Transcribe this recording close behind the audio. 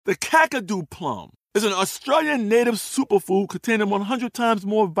The Kakadu plum is an Australian native superfood containing 100 times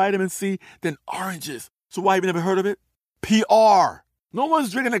more vitamin C than oranges. So why have you never heard of it? PR. No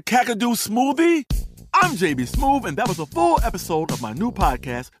one's drinking a Kakadu smoothie? I'm JB Smoove, and that was a full episode of my new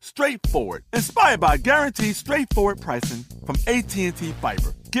podcast, Straightforward, inspired by guaranteed straightforward pricing from AT&T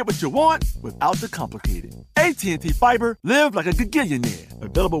Fiber. Get what you want without the complicated. AT&T Fiber, live like a gigillionaire.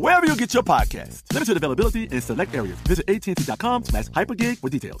 Available wherever you get your podcasts. Limited availability in select areas. Visit AT&T.com/hypergig for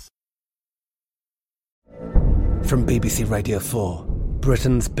details. From BBC Radio 4,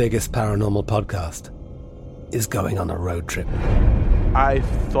 Britain's biggest paranormal podcast is going on a road trip. I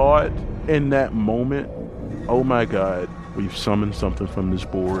thought in that moment, oh my God, we've summoned something from this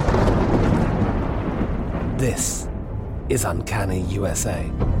board. This is Uncanny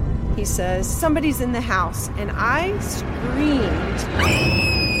USA. He says, somebody's in the house, and I screamed.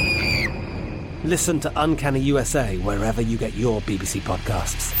 Listen to Uncanny USA wherever you get your BBC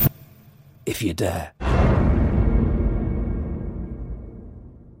podcasts, if you dare.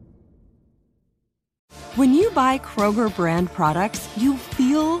 When you buy Kroger brand products, you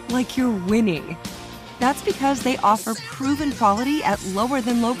feel like you're winning. That's because they offer proven quality at lower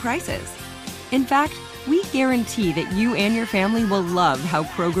than low prices. In fact, we guarantee that you and your family will love how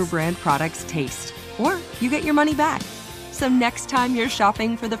Kroger brand products taste, or you get your money back. So next time you're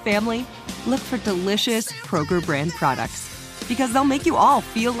shopping for the family, look for delicious Kroger brand products, because they'll make you all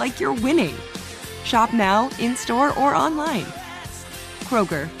feel like you're winning. Shop now, in-store, or online.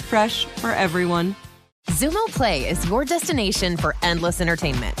 Kroger, fresh for everyone. Xumo Play is your destination for endless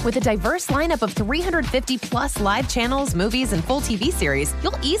entertainment. With a diverse lineup of 350-plus live channels, movies, and full TV series,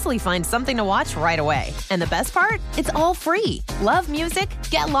 you'll easily find something to watch right away. And the best part? It's all free. Love music?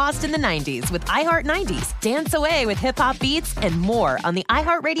 Get lost in the 90s with iHeart 90s, dance away with hip-hop beats, and more on the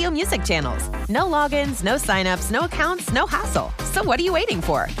iHeartRadio music channels. No logins, no signups, no accounts, no hassle. So what are you waiting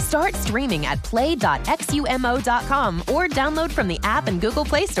for? Start streaming at play.xumo.com or download from the app and Google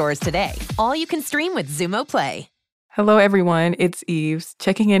Play stores today. All you can stream with Xumo Play. Hello, everyone. It's Eves,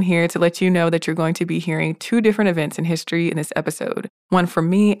 checking in here to let you know that you're going to be hearing two different events in history in this episode. One from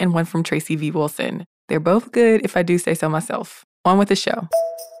me and one from Tracy V. Wilson. They're both good, if I do say so myself. On with the show.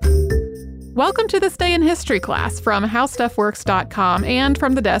 Welcome to This Day in History class from HowStuffWorks.com and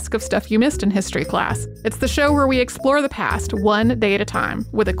from the desk of Stuff You Missed in History class. It's the show where we explore the past one day at a time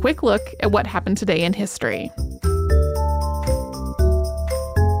with a quick look at what happened today in history.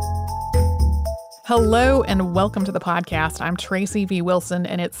 Hello and welcome to the podcast. I'm Tracy V. Wilson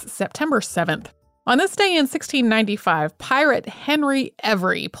and it's September 7th. On this day in 1695, pirate Henry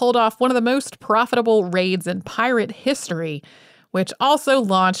Every pulled off one of the most profitable raids in pirate history, which also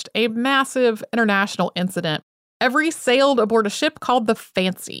launched a massive international incident. Every sailed aboard a ship called the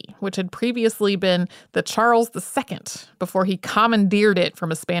Fancy, which had previously been the Charles II, before he commandeered it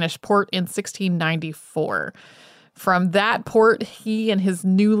from a Spanish port in 1694. From that port, he and his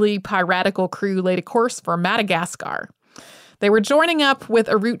newly piratical crew laid a course for Madagascar. They were joining up with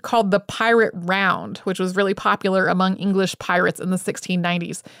a route called the Pirate Round, which was really popular among English pirates in the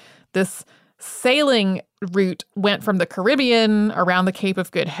 1690s. This sailing route went from the Caribbean, around the Cape of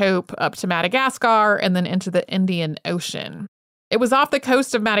Good Hope, up to Madagascar, and then into the Indian Ocean. It was off the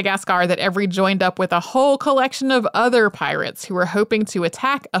coast of Madagascar that Every joined up with a whole collection of other pirates who were hoping to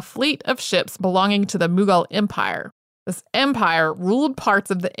attack a fleet of ships belonging to the Mughal Empire. This empire ruled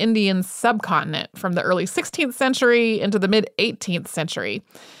parts of the Indian subcontinent from the early 16th century into the mid-18th century.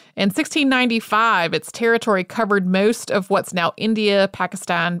 In 1695, its territory covered most of what's now India,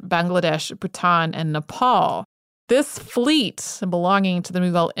 Pakistan, Bangladesh, Bhutan, and Nepal. This fleet belonging to the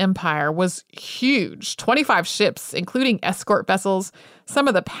Mughal Empire was huge, 25 ships, including escort vessels. Some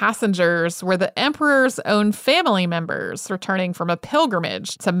of the passengers were the emperor's own family members returning from a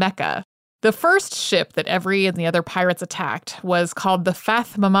pilgrimage to Mecca. The first ship that Every and the other pirates attacked was called the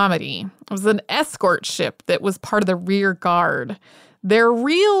Fath Mamamadi. It was an escort ship that was part of the rear guard. Their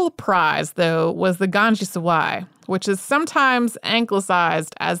real prize, though, was the Ganji Sawai, which is sometimes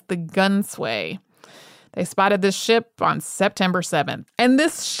anglicized as the Gunsway. They spotted this ship on September 7th. And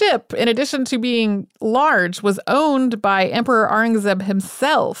this ship, in addition to being large, was owned by Emperor Aurangzeb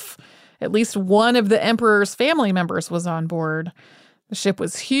himself. At least one of the emperor's family members was on board. The ship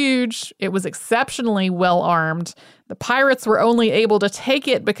was huge. It was exceptionally well armed. The pirates were only able to take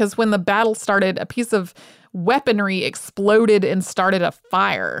it because when the battle started, a piece of weaponry exploded and started a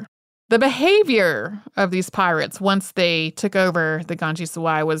fire. The behavior of these pirates once they took over the Ganji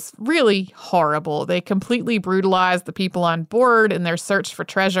Sawai was really horrible. They completely brutalized the people on board in their search for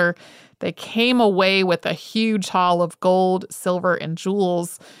treasure. They came away with a huge haul of gold, silver, and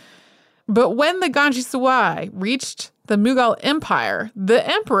jewels. But when the Ganji Sawai reached the Mughal Empire, the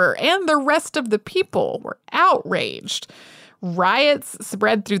emperor, and the rest of the people were outraged. Riots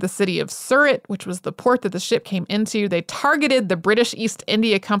spread through the city of Surat, which was the port that the ship came into. They targeted the British East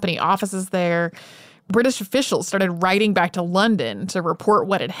India Company offices there. British officials started writing back to London to report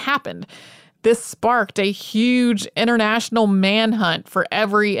what had happened. This sparked a huge international manhunt for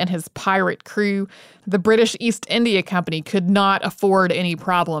Every and his pirate crew. The British East India Company could not afford any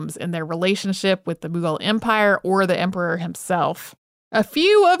problems in their relationship with the Mughal Empire or the emperor himself. A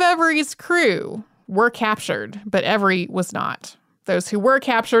few of Every's crew were captured, but Every was not. Those who were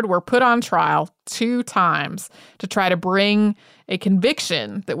captured were put on trial 2 times to try to bring a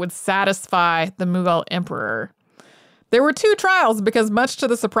conviction that would satisfy the Mughal emperor. There were 2 trials because, much to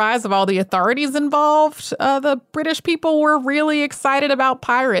the surprise of all the authorities involved, the British people were really excited about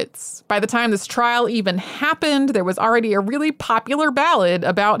pirates. By the time this trial even happened, there was already a really popular ballad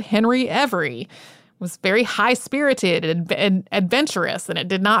about Henry Every. It was very high-spirited and adventurous, and it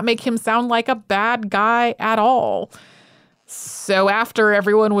did not make him sound like a bad guy at all. So after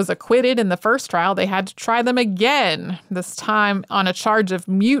everyone was acquitted in the first trial, they had to try them again, this time on a charge of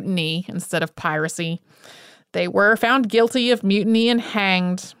mutiny instead of piracy. They were found guilty of mutiny and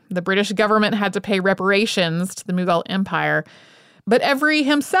hanged. The British government had to pay reparations to the Mughal Empire. But Every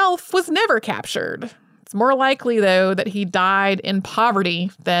himself was never captured. It's more likely, though, that he died in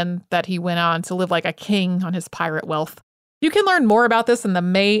poverty than that he went on to live like a king on his pirate wealth. You can learn more about this in the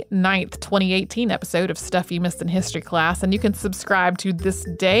May 9th, 2018 episode of Stuff You Missed in History Class, and you can subscribe to This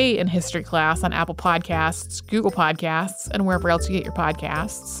Day in History Class on Apple Podcasts, Google Podcasts, and wherever else you get your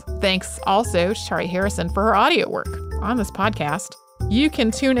podcasts. Thanks also to Shari Harrison for her audio work on this podcast. You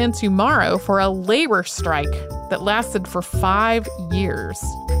can tune in tomorrow for a labor strike that lasted for 5 years.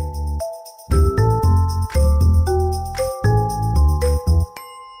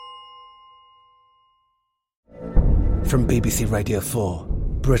 From BBC Radio 4,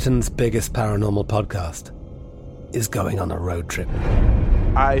 Britain's biggest paranormal podcast is going on a road trip.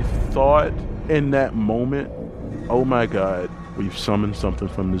 I thought in that moment, oh my God, we've summoned something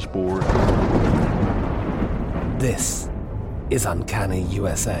from this board. This is Uncanny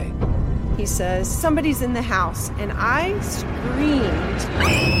USA. He says, somebody's in the house, and I screamed.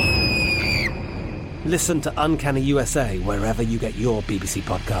 Listen to Uncanny USA wherever you get your BBC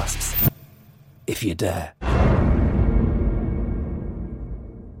podcasts, if you dare.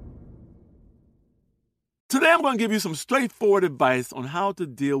 Today I'm going to give you some straightforward advice on how to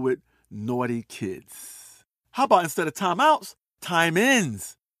deal with naughty kids. How about instead of timeouts,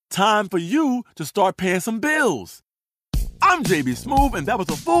 time-ins? Time for you to start paying some bills. I'm JB Smoove, and that was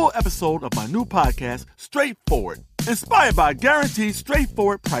a full episode of my new podcast, Straightforward, inspired by guaranteed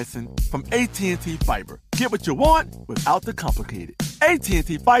straightforward pricing from AT&T Fiber. Get what you want without the complicated.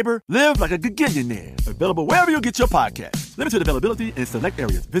 AT&T Fiber, live like a gigillionaire. Available wherever you get your podcast. Limited availability in select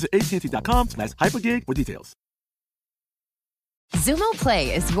areas. Visit AT&T.com/hypergig for details. Xumo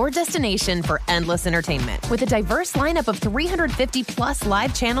Play is your destination for endless entertainment. With a diverse lineup of 350-plus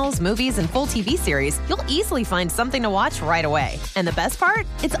live channels, movies, and full TV series, you'll easily find something to watch right away. And the best part?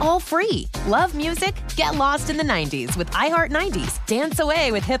 It's all free. Love music? Get lost in the 90s with iHeart 90s, dance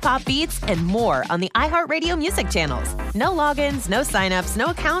away with hip-hop beats, and more on the iHeartRadio music channels. No logins, no signups, no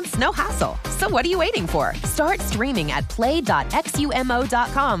accounts, no hassle. So what are you waiting for? Start streaming at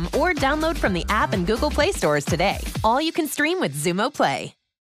play.xumo.com or download from the app and Google Play stores today. All you can stream with Xumo Play.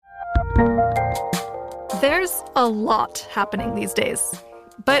 There's a lot happening these days,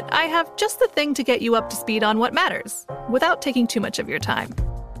 but I have just the thing to get you up to speed on what matters, without taking too much of your time.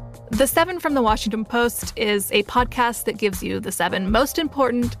 The 7 from the Washington Post is a podcast that gives you the 7 most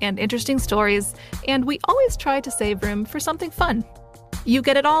important and interesting stories, and we always try to save room for something fun. You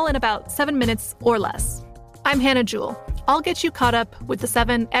get it all in about 7 minutes or less. I'm Hannah Jewell. I'll get you caught up with the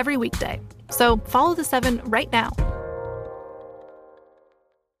 7 every weekday, so follow the 7 right now.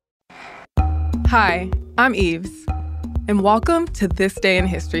 Hi, I'm Eves, and welcome to This Day in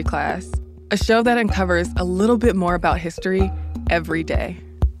History Class, a show that uncovers a little bit more about history every day.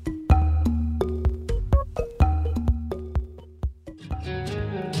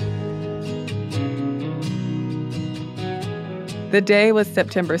 The day was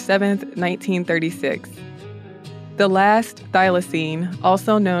September 7th, 1936. The last thylacine,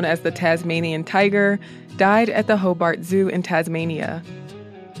 also known as the Tasmanian tiger, died at the Hobart Zoo in Tasmania.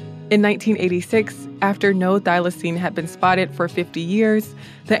 In 1986, after no thylacine had been spotted for 50 years,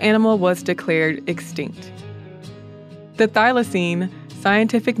 the animal was declared extinct. The thylacine,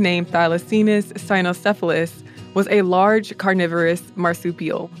 scientific name Thylacinus cynocephalus, was a large carnivorous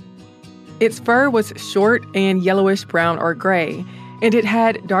marsupial. Its fur was short and yellowish-brown or gray, and it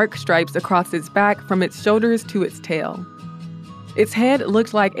had dark stripes across its back from its shoulders to its tail. Its head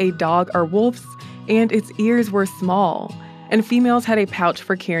looked like a dog or wolf's, and its ears were small, and females had a pouch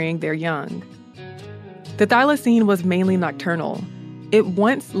for carrying their young. The thylacine was mainly nocturnal. It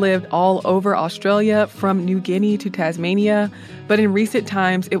once lived all over Australia from New Guinea to Tasmania, but in recent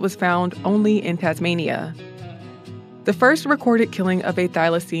times it was found only in Tasmania. The first recorded killing of a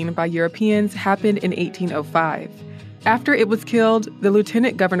thylacine by Europeans happened in 1805. After it was killed, the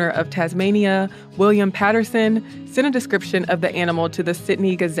Lieutenant Governor of Tasmania, William Patterson, sent a description of the animal to the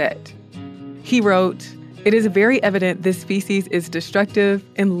Sydney Gazette. He wrote, "It is very evident this species is destructive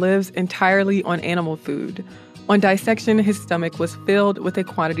and lives entirely on animal food. On dissection, his stomach was filled with a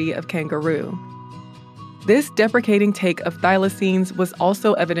quantity of kangaroo." This deprecating take of thylacines was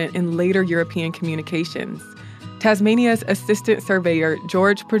also evident in later European communications. Tasmania's assistant surveyor,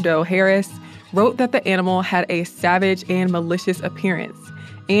 George Prideaux Harris, wrote that the animal had a savage and malicious appearance,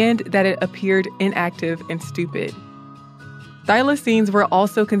 and that it appeared inactive and stupid. Thylacines were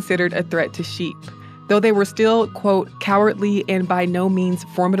also considered a threat to sheep, though they were still, quote, cowardly and by no means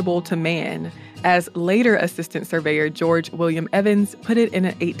formidable to man, as later assistant surveyor George William Evans put it in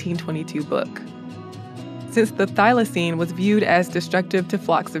an 1822 book. Since the thylacine was viewed as destructive to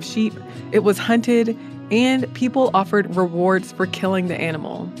flocks of sheep, it was hunted, and people offered rewards for killing the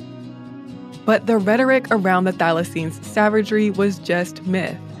animal. But the rhetoric around the thylacine's savagery was just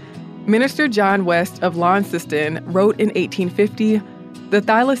myth. Minister John West of Launceston wrote in 1850, "The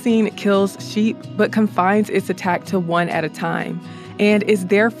thylacine kills sheep but confines its attack to one at a time, and is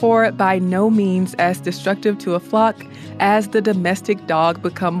therefore by no means as destructive to a flock as the domestic dog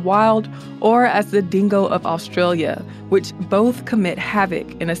become wild or as the dingo of Australia, which both commit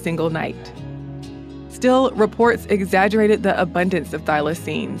havoc in a single night." Still, reports exaggerated the abundance of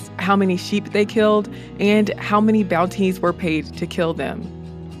thylacines, how many sheep they killed, and how many bounties were paid to kill them.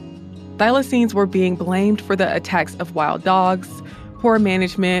 Thylacines were being blamed for the attacks of wild dogs, poor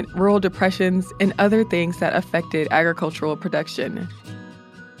management, rural depressions, and other things that affected agricultural production.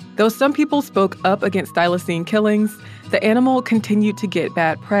 Though some people spoke up against thylacine killings, the animal continued to get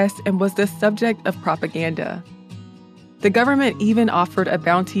bad press and was the subject of propaganda. The government even offered a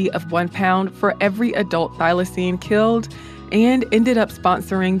bounty of £1 for every adult thylacine killed and ended up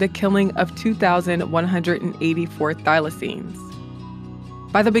sponsoring the killing of 2,184 thylacines.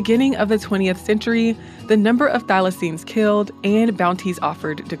 By the beginning of the 20th century, the number of thylacines killed and bounties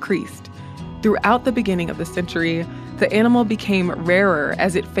offered decreased. Throughout the beginning of the century, the animal became rarer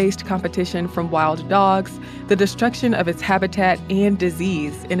as it faced competition from wild dogs, the destruction of its habitat, and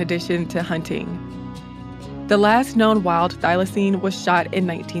disease, in addition to hunting. The last known wild thylacine was shot in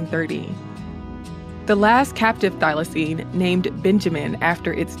 1930. The last captive thylacine, named Benjamin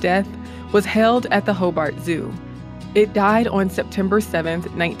after its death, was held at the Hobart Zoo. It died on September 7,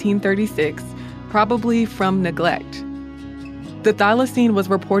 1936, probably from neglect. The thylacine was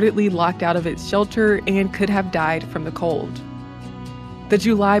reportedly locked out of its shelter and could have died from the cold. The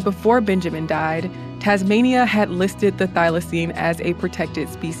July before Benjamin died, Tasmania had listed the thylacine as a protected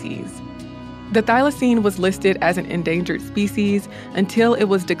species. The thylacine was listed as an endangered species until it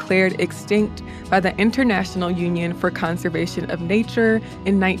was declared extinct by the International Union for Conservation of Nature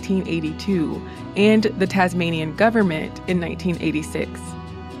in 1982 and the Tasmanian government in 1986.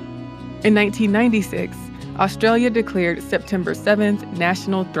 In 1996, Australia declared September 7th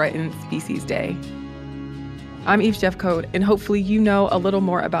National Threatened Species Day. I'm Eve Jeffcoat, and hopefully you know a little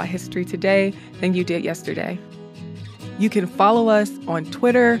more about history today than you did yesterday. You can follow us on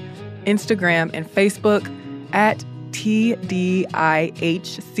Twitter, Instagram, and Facebook at TDIHC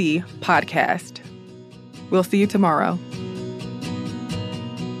Podcast. We'll see you tomorrow.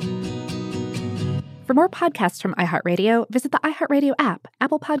 For more podcasts from iHeartRadio, visit the iHeartRadio app,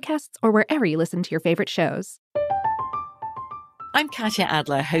 Apple Podcasts, or wherever you listen to your favorite shows. I'm Katya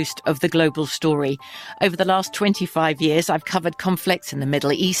Adler, host of The Global Story. Over the last 25 years, I've covered conflicts in the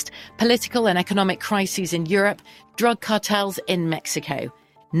Middle East, political and economic crises in Europe, drug cartels in Mexico.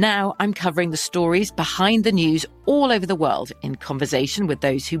 Now I'm covering the stories behind the news all over the world in conversation with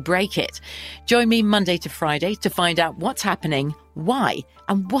those who break it. Join me Monday to Friday to find out what's happening, why,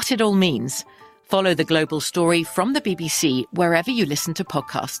 and what it all means. Follow The Global Story from the BBC wherever you listen to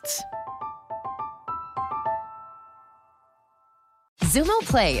podcasts. Xumo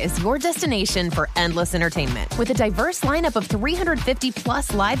Play is your destination for endless entertainment. With a diverse lineup of 350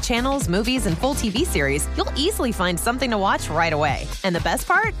 plus live channels, movies, and full TV series, you'll easily find something to watch right away. And the best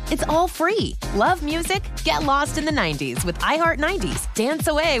part? It's all free. Love music? Get lost in the 90s with iHeart 90s, dance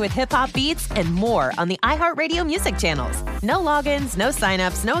away with hip-hop beats, and more on the iHeartRadio music channels. No logins, no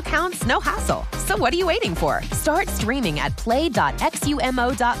signups, no accounts, no hassle. So what are you waiting for? Start streaming at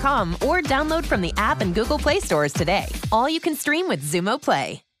play.xumo.com or download from the app and Google Play stores today. All you can stream with Xumo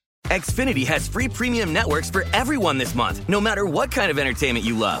Play. Xfinity has free premium networks for everyone this month, no matter what kind of entertainment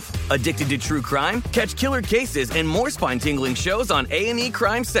you love. Addicted to true crime? Catch killer cases and more spine-tingling shows on A&E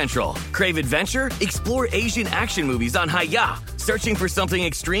Crime Central. Crave adventure? Explore Asian action movies on Hi-Ya. Searching for something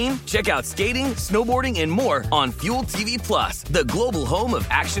extreme? Check out skating, snowboarding, and more on Fuel TV Plus, the global home of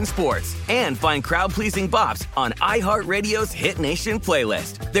action sports. And find crowd-pleasing bops on iHeartRadio's Hit Nation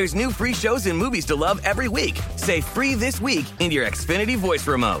playlist. There's new free shows and movies to love every week. Say free this week in your Xfinity voice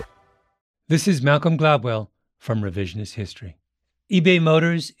remote. This is Malcolm Gladwell from Revisionist History. eBay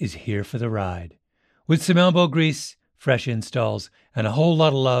Motors is here for the ride. With some elbow grease, fresh installs, and a whole lot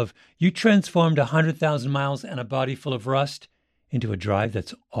of love, you transformed 100,000 miles and a body full of rust into a drive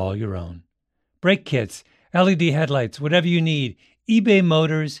that's all your own. Brake kits, LED headlights, whatever you need, eBay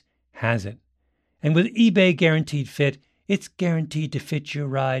Motors has it. And with eBay Guaranteed Fit, it's guaranteed to fit your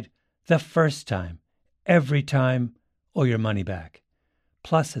ride the first time, every time, or your money back.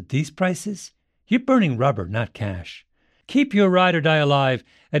 Plus, at these prices, you're burning rubber, not cash. Keep your ride or die alive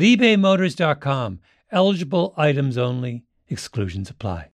at ebaymotors.com. Eligible items only. Exclusions apply.